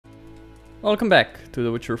Welcome back to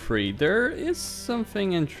The Witcher 3. There is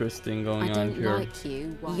something interesting going on here. I don't like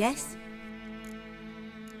you. Why? Yes?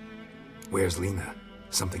 Where's Lena?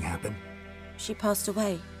 Something happened? She passed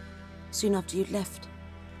away soon after you'd left.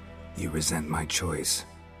 You resent my choice.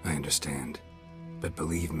 I understand. But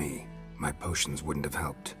believe me, my potions wouldn't have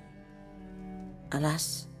helped.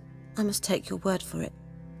 Alas, I must take your word for it.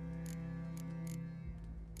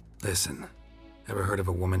 Listen, ever heard of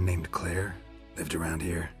a woman named Claire? Lived around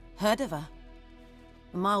here? Heard of her?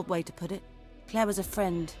 A mild way to put it. Claire was a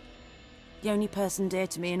friend. The only person dear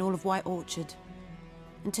to me in all of White Orchard.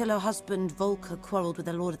 Until her husband, Volker, quarreled with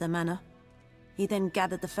the lord of the manor. He then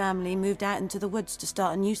gathered the family and moved out into the woods to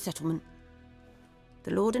start a new settlement.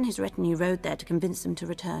 The lord and his retinue rode there to convince them to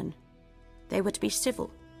return. They were to be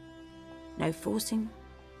civil. No forcing,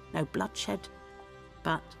 no bloodshed.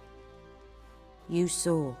 But you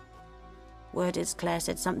saw. Word is Claire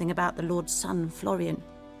said something about the lord's son, Florian.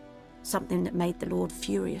 Something that made the lord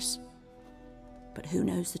furious. But who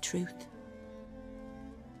knows the truth?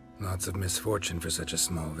 Lots of misfortune for such a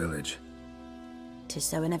small village. 'Tis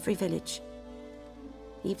so in every village.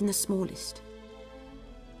 Even the smallest.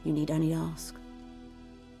 You need only ask.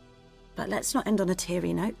 But let's not end on a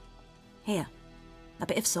teary note. Here, a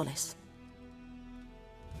bit of solace.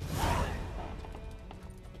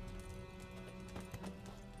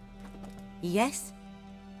 Yes?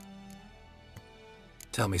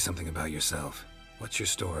 Tell me something about yourself. What's your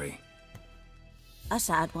story? A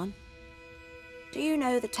sad one. Do you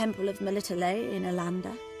know the Temple of Melitele in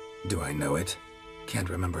Alanda? Do I know it? Can't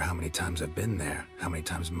remember how many times I've been there, how many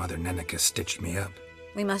times Mother Neneka stitched me up.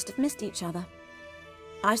 We must have missed each other.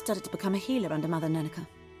 I started to become a healer under Mother Neneka.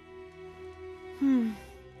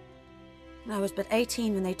 I was but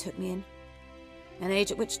 18 when they took me in. An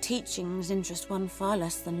age at which teachings interest one far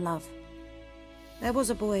less than love. There was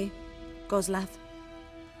a boy, Goslav.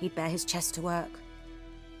 He'd bare his chest to work.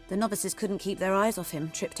 The novices couldn't keep their eyes off him,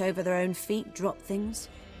 tripped over their own feet, dropped things.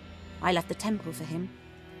 I left the temple for him.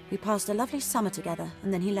 We passed a lovely summer together,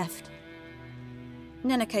 and then he left.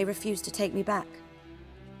 Neneke refused to take me back.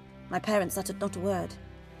 My parents uttered not a word,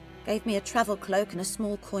 gave me a travel cloak and a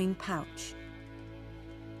small coin pouch.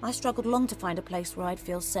 I struggled long to find a place where I'd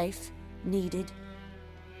feel safe, needed,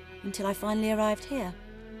 until I finally arrived here.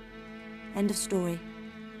 End of story.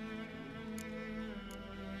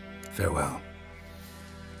 Farewell.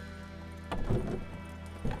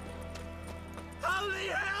 Holy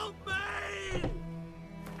help me!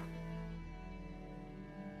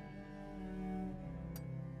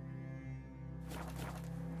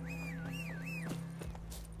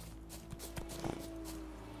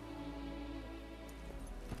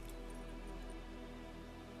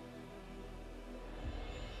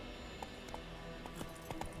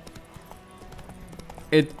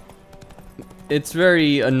 It's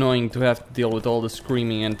very annoying to have to deal with all the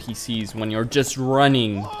screaming NPCs when you're just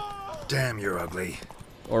running Damn, you're ugly.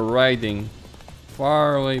 or riding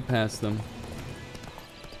far away past them.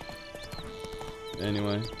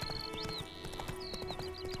 Anyway.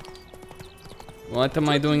 What am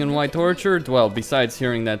I doing in White Orchard? Well, besides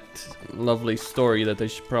hearing that lovely story that I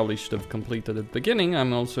probably should have completed at the beginning,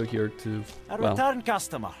 I'm also here to, A well, return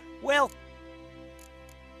customer. Well,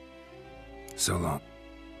 So long.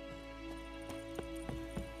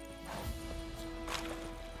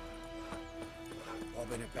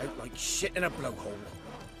 bobbing about like shit in a blowhole.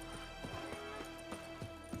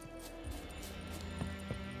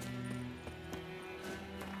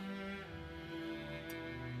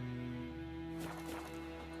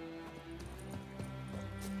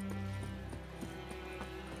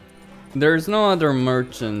 there's no other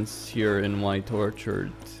merchants here in White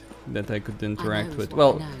Orchard that I could interact with.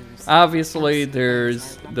 Well, obviously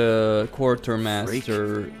there's the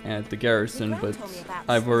quartermaster at the garrison, but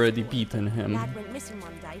I've already beaten him.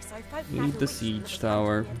 Need the siege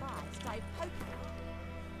tower.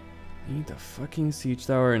 Need the fucking siege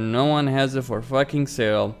tower, and no one has it for fucking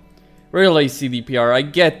sale. Really, CDPR, I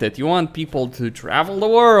get it. You want people to travel the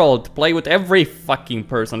world, play with every fucking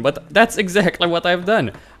person, but that's exactly what I've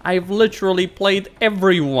done. I've literally played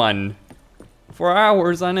everyone for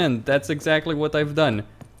hours on end. That's exactly what I've done.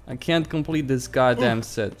 I can't complete this goddamn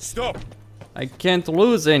set. Stop! I can't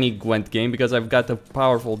lose any Gwent game because I've got a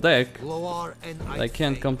powerful deck. Lower and I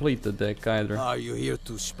can't complete the deck either. Are you here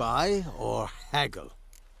to spy or haggle?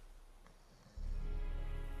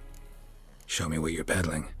 Show me what you're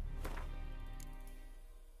peddling.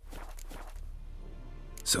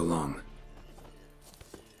 So long.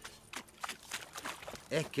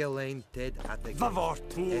 Echelane dead at the Vavor,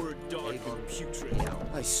 poor dog, putrid.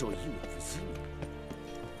 I saw you in Vizier.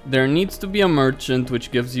 There needs to be a merchant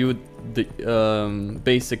which gives you the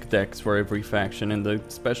basic decks for every faction and the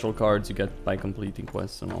special cards you get by completing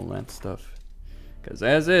quests and all that stuff. Because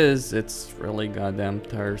as is, it's really goddamn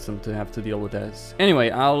tiresome to have to deal with this. Anyway,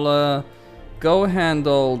 I'll go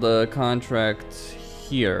handle the contract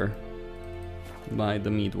here by the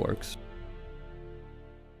Meadworks.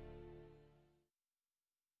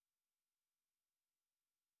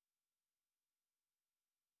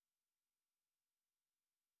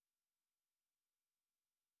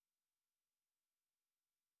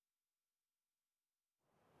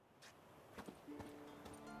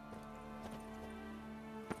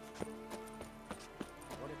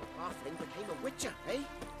 What if a halfling became a witcher, eh?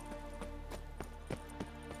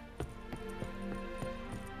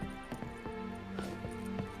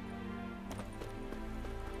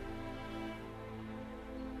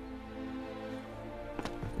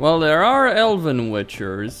 Well, there are elven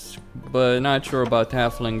witchers, but not sure about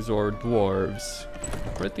halflings or dwarves.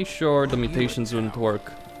 Pretty sure the mutations wouldn't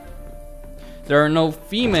work. There are no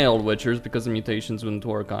female witchers because the mutations wouldn't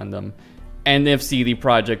work on them. And if CD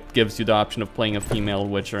Projekt gives you the option of playing a female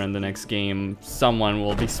witcher in the next game, someone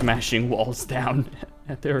will be smashing walls down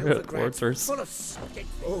at their headquarters. Full of skit.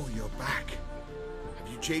 Oh, you're back.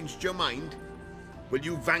 Have you changed your mind? Will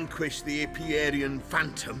you vanquish the Apiarian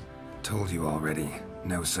Phantom? Told you already,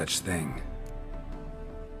 no such thing.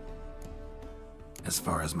 As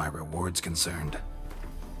far as my reward's concerned.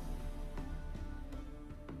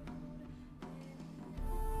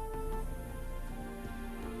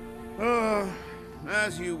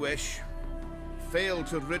 As you wish. Fail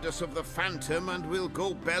to rid us of the Phantom and we'll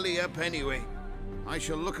go belly up anyway. I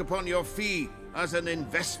shall look upon your fee as an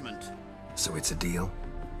investment. So it's a deal?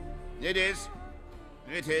 It is.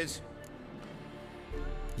 It is.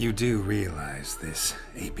 You do realize this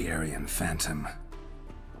Apiarian Phantom.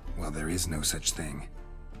 Well, there is no such thing.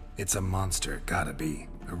 It's a monster, gotta be.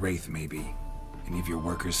 A wraith, maybe. Any of your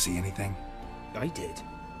workers see anything? I did.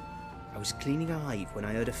 I was cleaning a hive when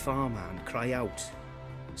I heard a farmhand cry out.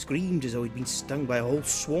 Screamed as though he'd been stung by a whole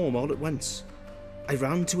swarm all at once. I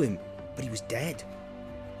ran to him, but he was dead.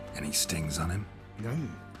 Any stings on him?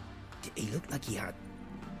 None. He looked like he had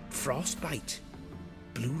frostbite.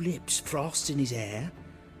 Blue lips, frost in his hair,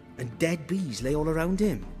 and dead bees lay all around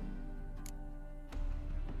him.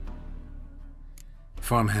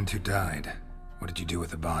 Farmhand who died. What did you do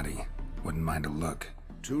with the body? Wouldn't mind a look.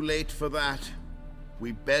 Too late for that.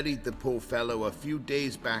 We buried the poor fellow a few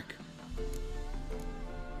days back.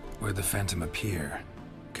 Where'd the Phantom appear?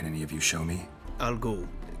 Can any of you show me? I'll go.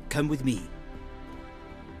 Come with me.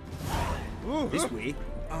 This way.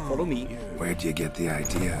 Follow me. Where'd you get the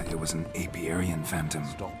idea it was an Apiarian Phantom?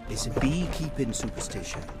 It's a beekeeping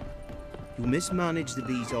superstition. You mismanage the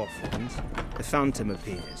bees' offerings, the Phantom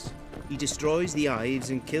appears. He destroys the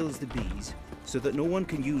hives and kills the bees, so that no one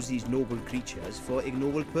can use these noble creatures for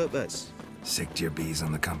ignoble purpose. Sicked your bees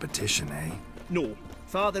on the competition, eh? No.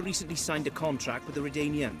 Father recently signed a contract with the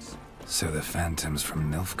Redanians. So the Phantom's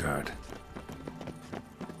from Nilfgaard.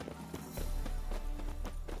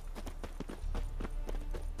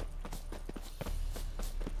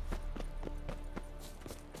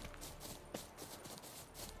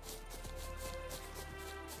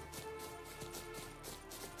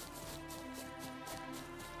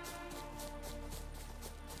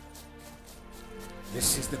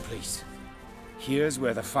 This is the place. Here's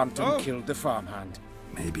where the Phantom killed the farmhand.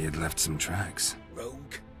 Maybe it left some tracks.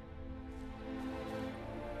 Rogue.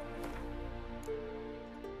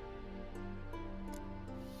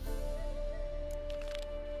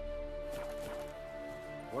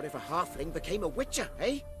 What if a halfling became a witcher,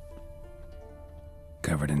 eh?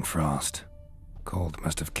 Covered in frost. Cold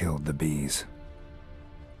must have killed the bees.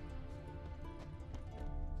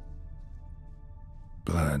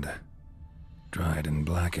 Blood. Dried and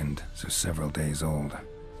blackened, so several days old.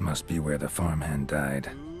 Must be where the farmhand died.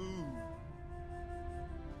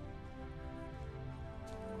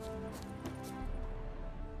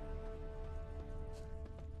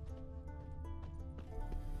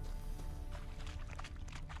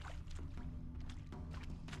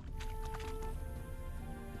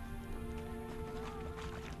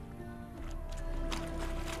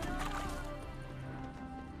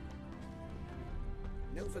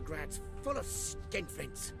 Novigrad's full of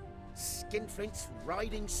skinflints. Skinflints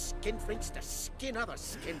riding skinflints to skin other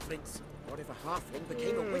skinflints. What if a halfling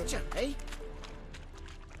became a witcher, eh?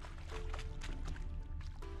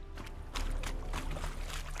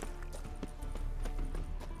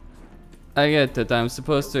 I get that. I'm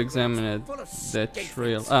supposed to examine it. That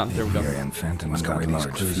trail. Ah, there we go. Apiarian Phantom's got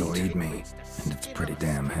large feet, lead me, and it's pretty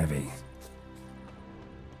damn heavy.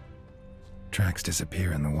 Tracks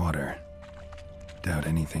disappear in the water. Doubt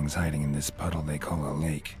anything's hiding in this puddle they call a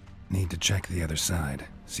lake. Need to check the other side,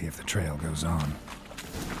 see if the trail goes on.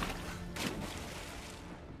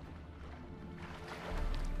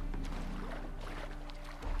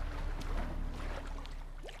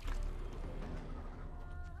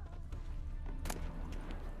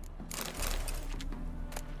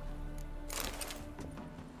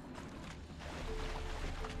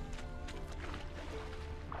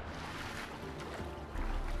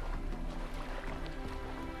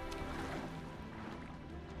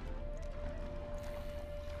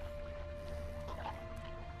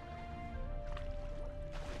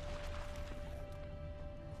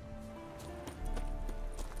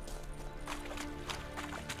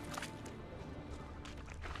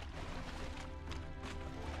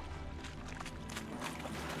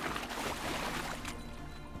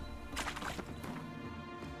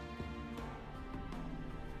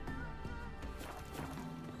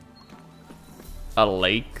 A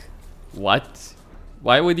lake? What?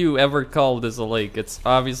 Why would you ever call this a lake? It's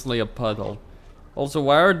obviously a puddle. Also,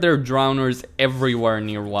 why are there drowners everywhere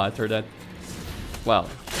near water? That... Well,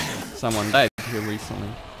 someone died here recently.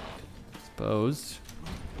 Suppose.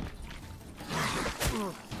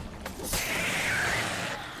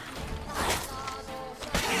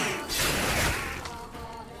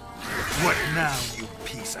 What now, you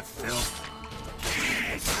piece of filth?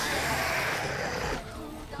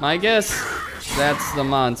 My guess, that's the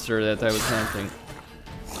monster that I was hunting.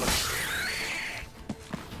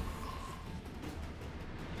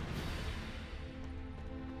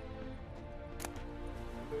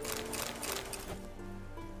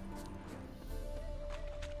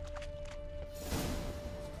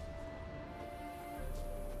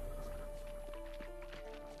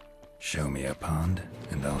 Show me a pond,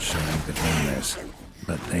 and I'll show you the drowners.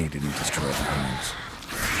 But they didn't destroy the homes.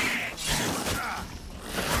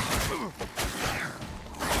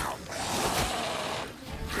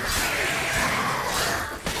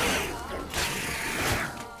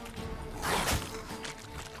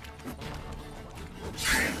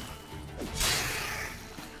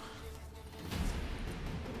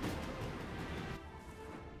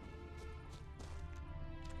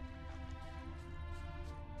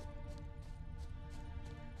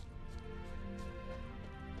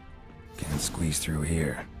 Can't squeeze through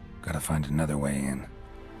here. Gotta find another way in.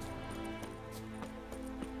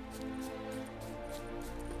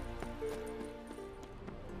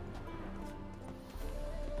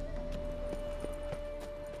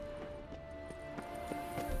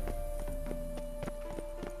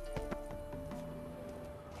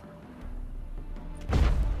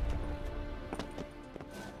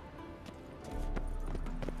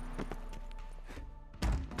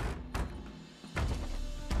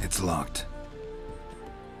 It's locked.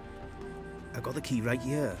 I got the key right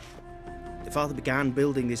here. The father began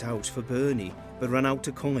building this house for Bernie, but ran out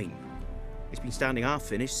of coin. It's been standing half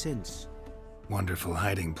finished since. Wonderful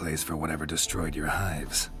hiding place for whatever destroyed your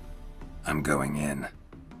hives. I'm going in.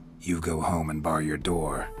 You go home and bar your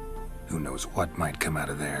door. Who knows what might come out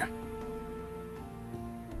of there.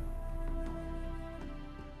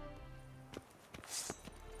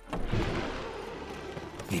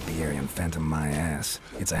 Apiarian phantom my ass.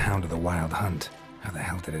 It's a hound of the wild hunt. How the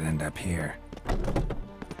hell did it end up here?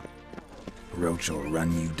 Roach will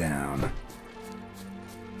run you down.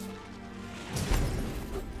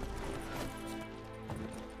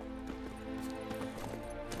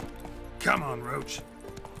 Come on, Roach.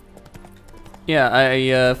 Yeah,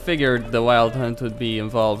 I figured the wild hunt would be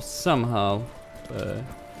involved somehow, but...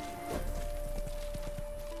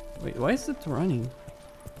 Wait, why is it running?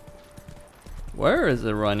 Where is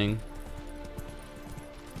it running?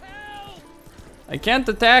 I can't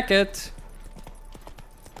attack it.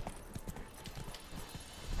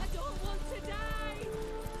 I don't want to die.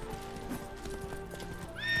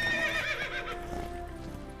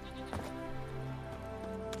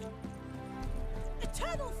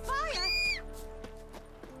 Eternal fire.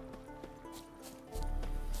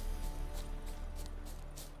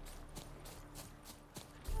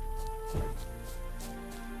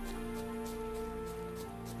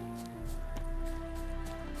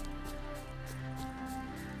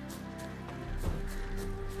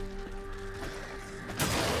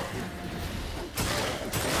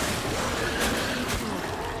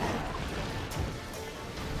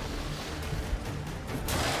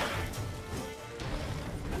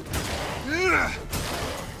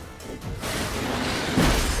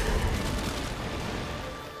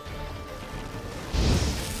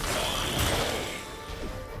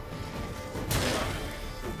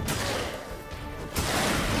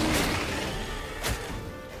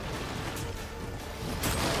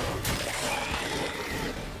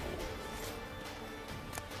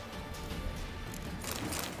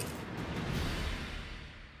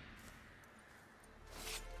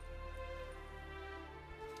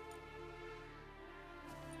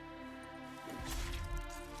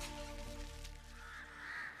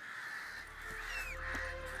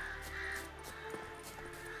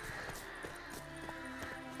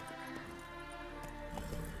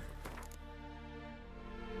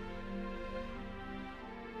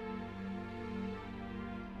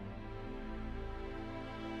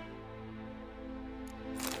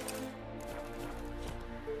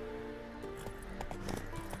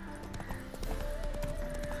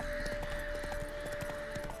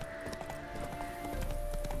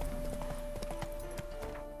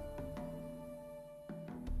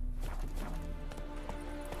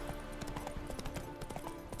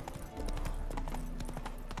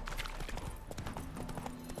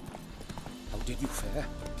 you fare?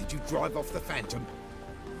 Did you drive off the Phantom?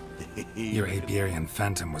 Your Apiarian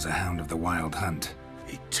Phantom was a hound of the Wild Hunt.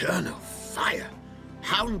 Eternal fire!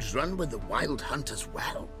 Hounds run with the Wild Hunt as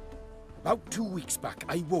well. About 2 weeks back,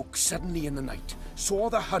 I woke suddenly in the night, saw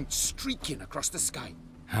the hunt streaking across the sky.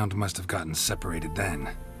 Hound must have gotten separated then.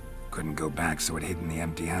 Couldn't go back, so it hid in the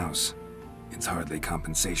empty house. It's hardly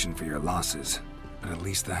compensation for your losses, but at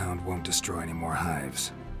least the hound won't destroy any more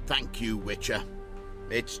hives. Thank you, Witcher.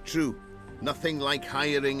 It's true. Nothing like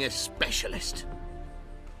hiring a specialist.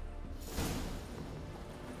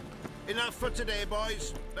 Enough for today,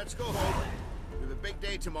 boys. Let's go home. We have a big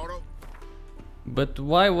day tomorrow. But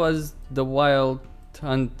why was the Wild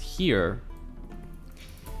Hunt here?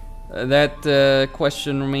 That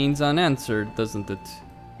question remains unanswered, doesn't it?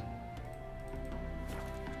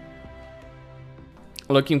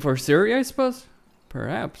 Looking for Ciri, I suppose?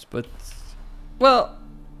 Perhaps, but... Well,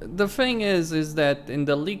 the thing is that in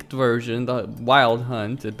the leaked version, the Wild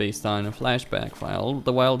Hunt, based on a flashback file,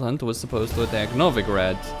 the Wild Hunt was supposed to attack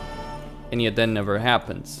Novigrad, and yet that never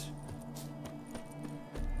happens.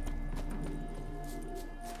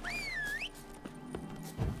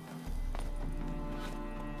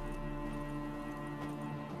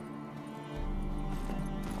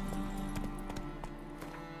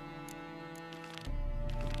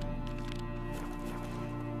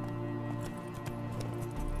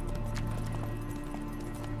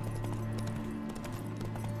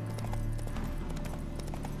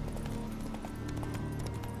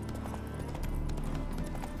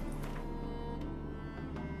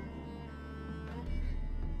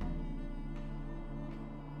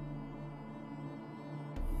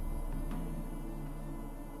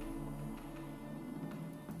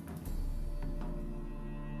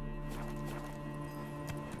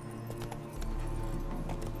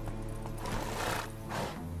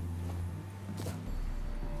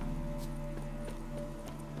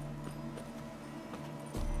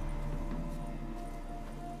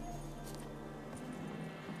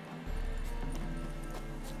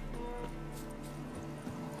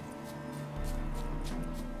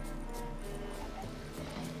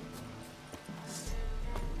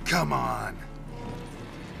 Come on!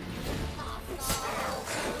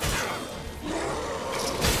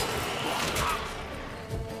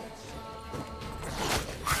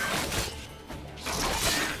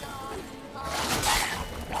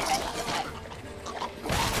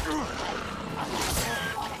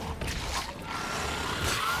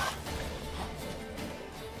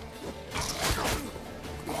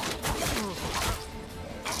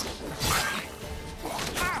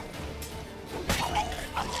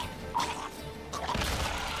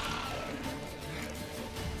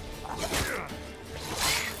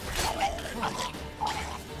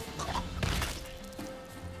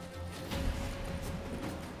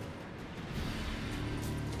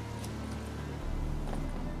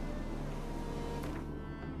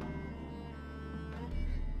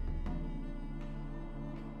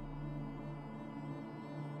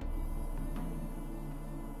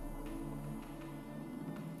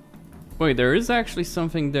 Wait, there is actually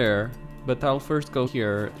something there, but I'll first go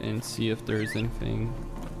here and see if there's anything.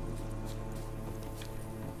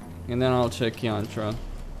 And then I'll check Yantra.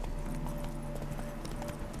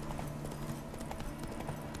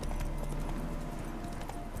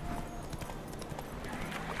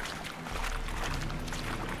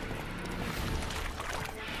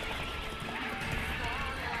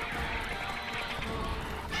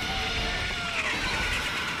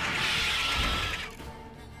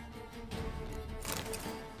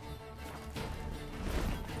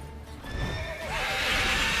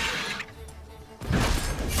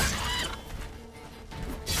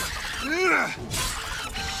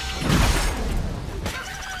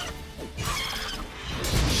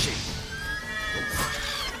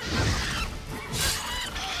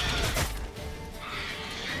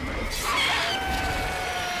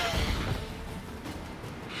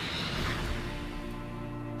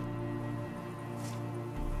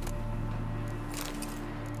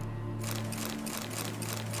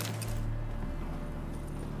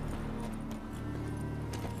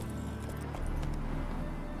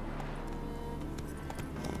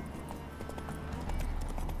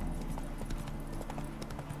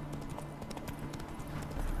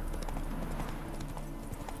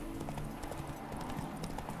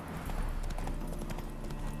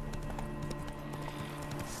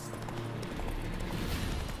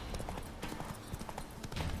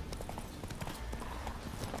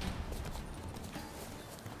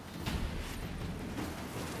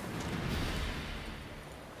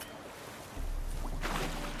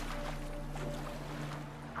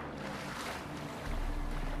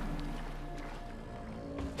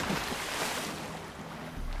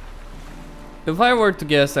 If I were to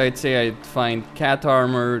guess, I'd say I'd find cat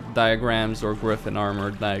armor diagrams or griffin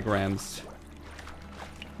armor diagrams.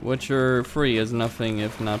 Witcher 3 is nothing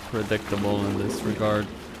if not predictable in this regard.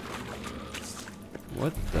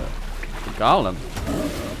 What the? Golem?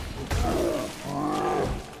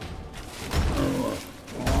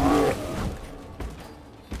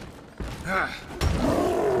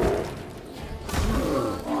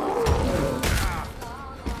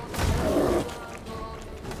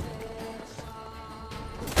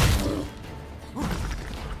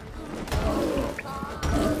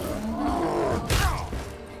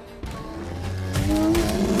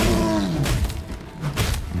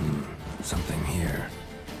 Something here.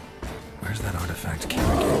 Where's that artifact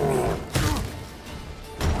Kira gave me?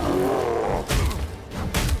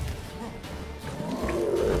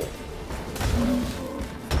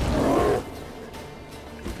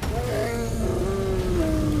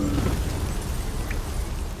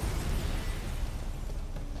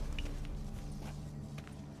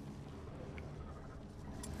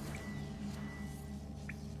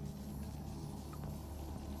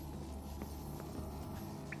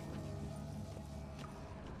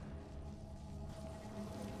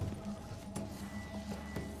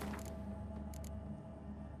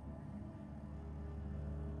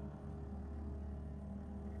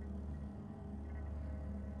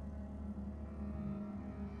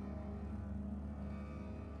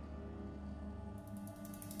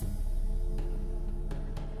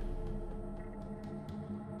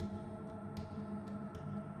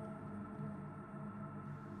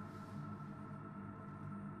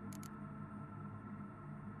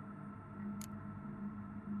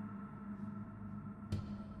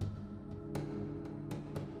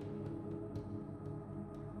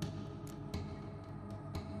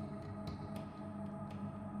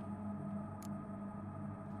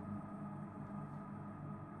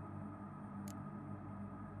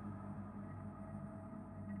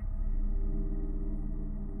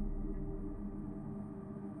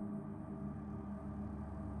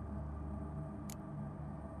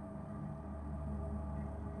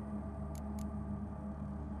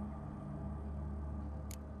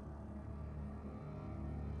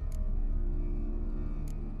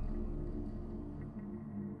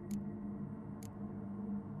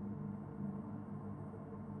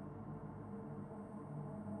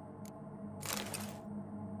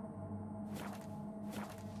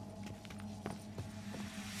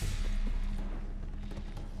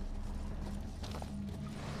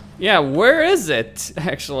 Yeah, where is it,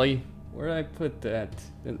 actually? Where did I put that?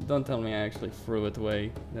 Don't tell me I actually threw it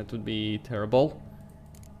away. That would be terrible.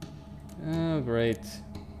 Oh, great.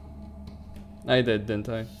 I did, didn't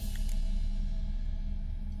I?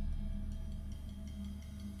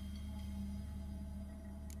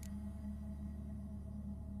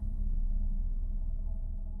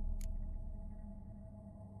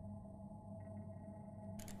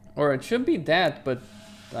 Or it should be that, but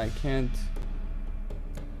I can't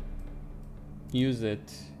use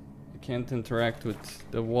it. I can't interact with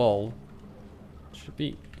the wall. It should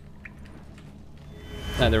be.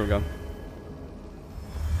 Ah, there we go.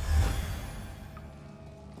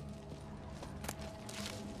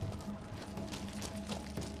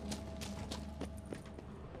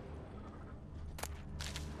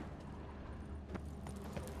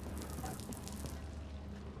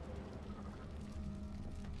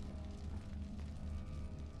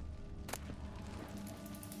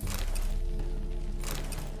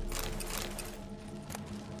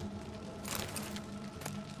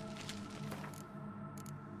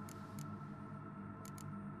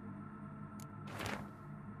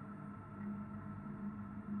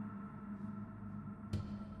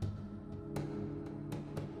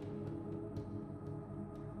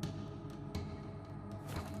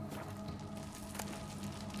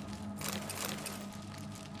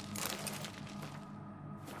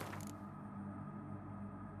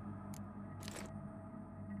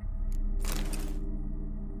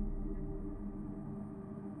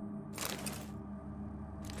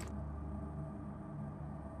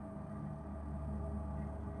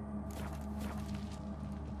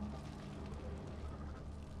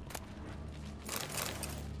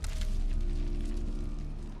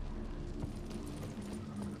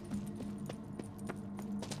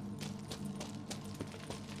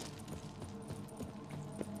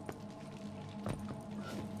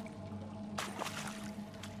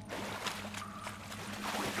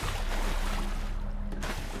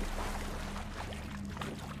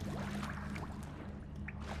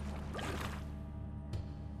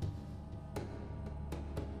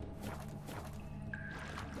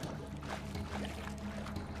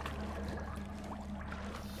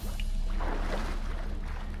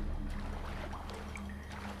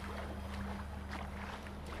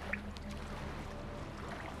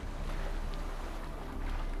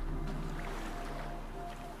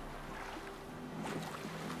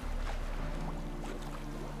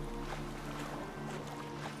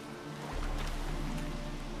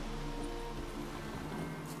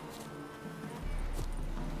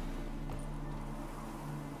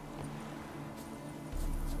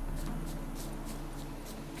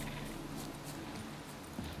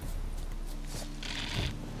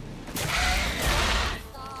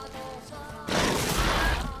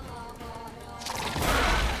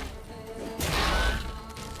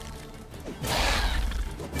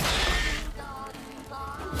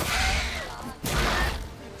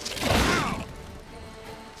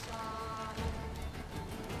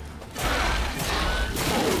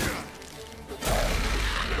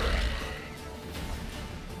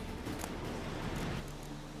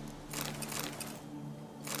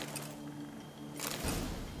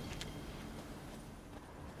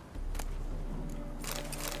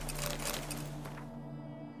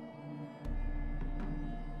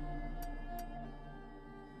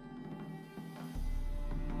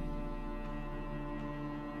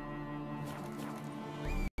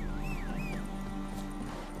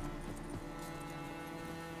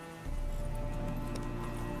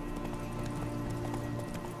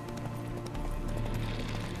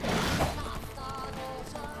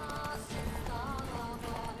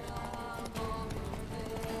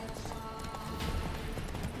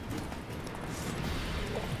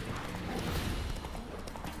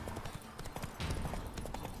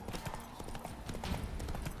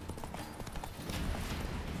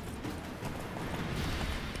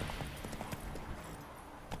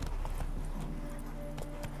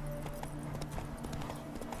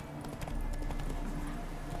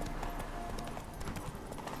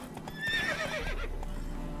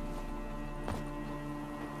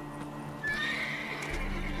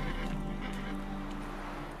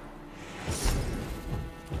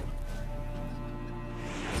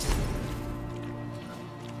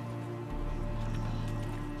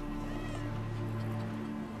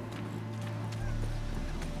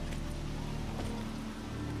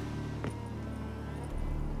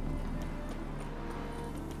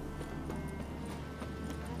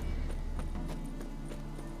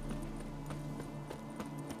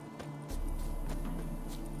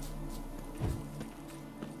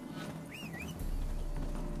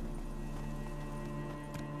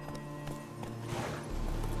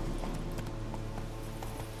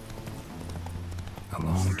 A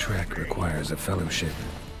long trek requires a fellowship.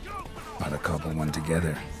 Ought to cobble one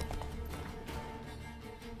together.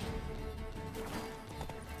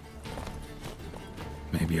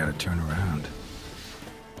 Maybe ought to turn around.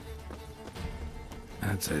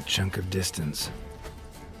 That's a chunk of distance.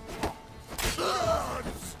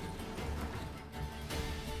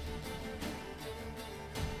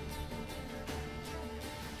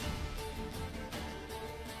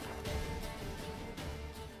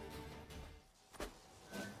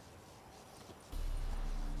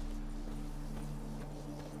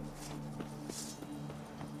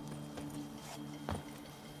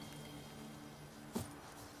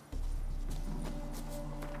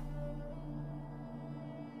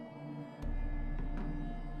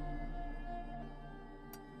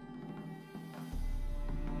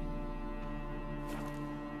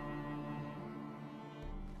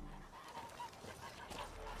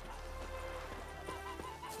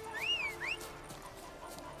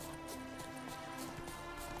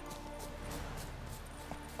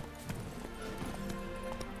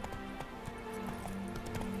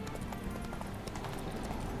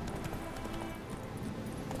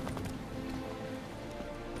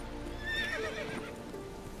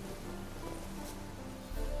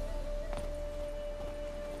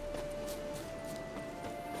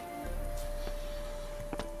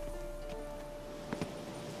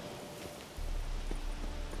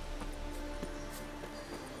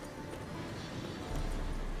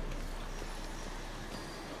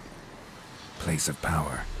 Place of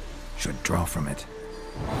power. Should draw from it.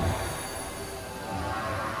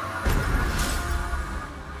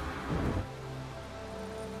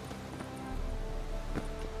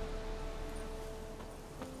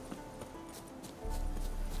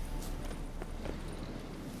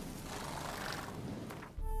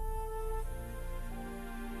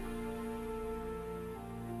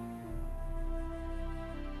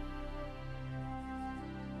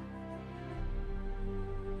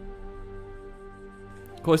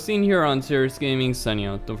 Costin here on Serious Gaming, signing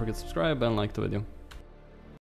out. Don't forget to subscribe and like the video.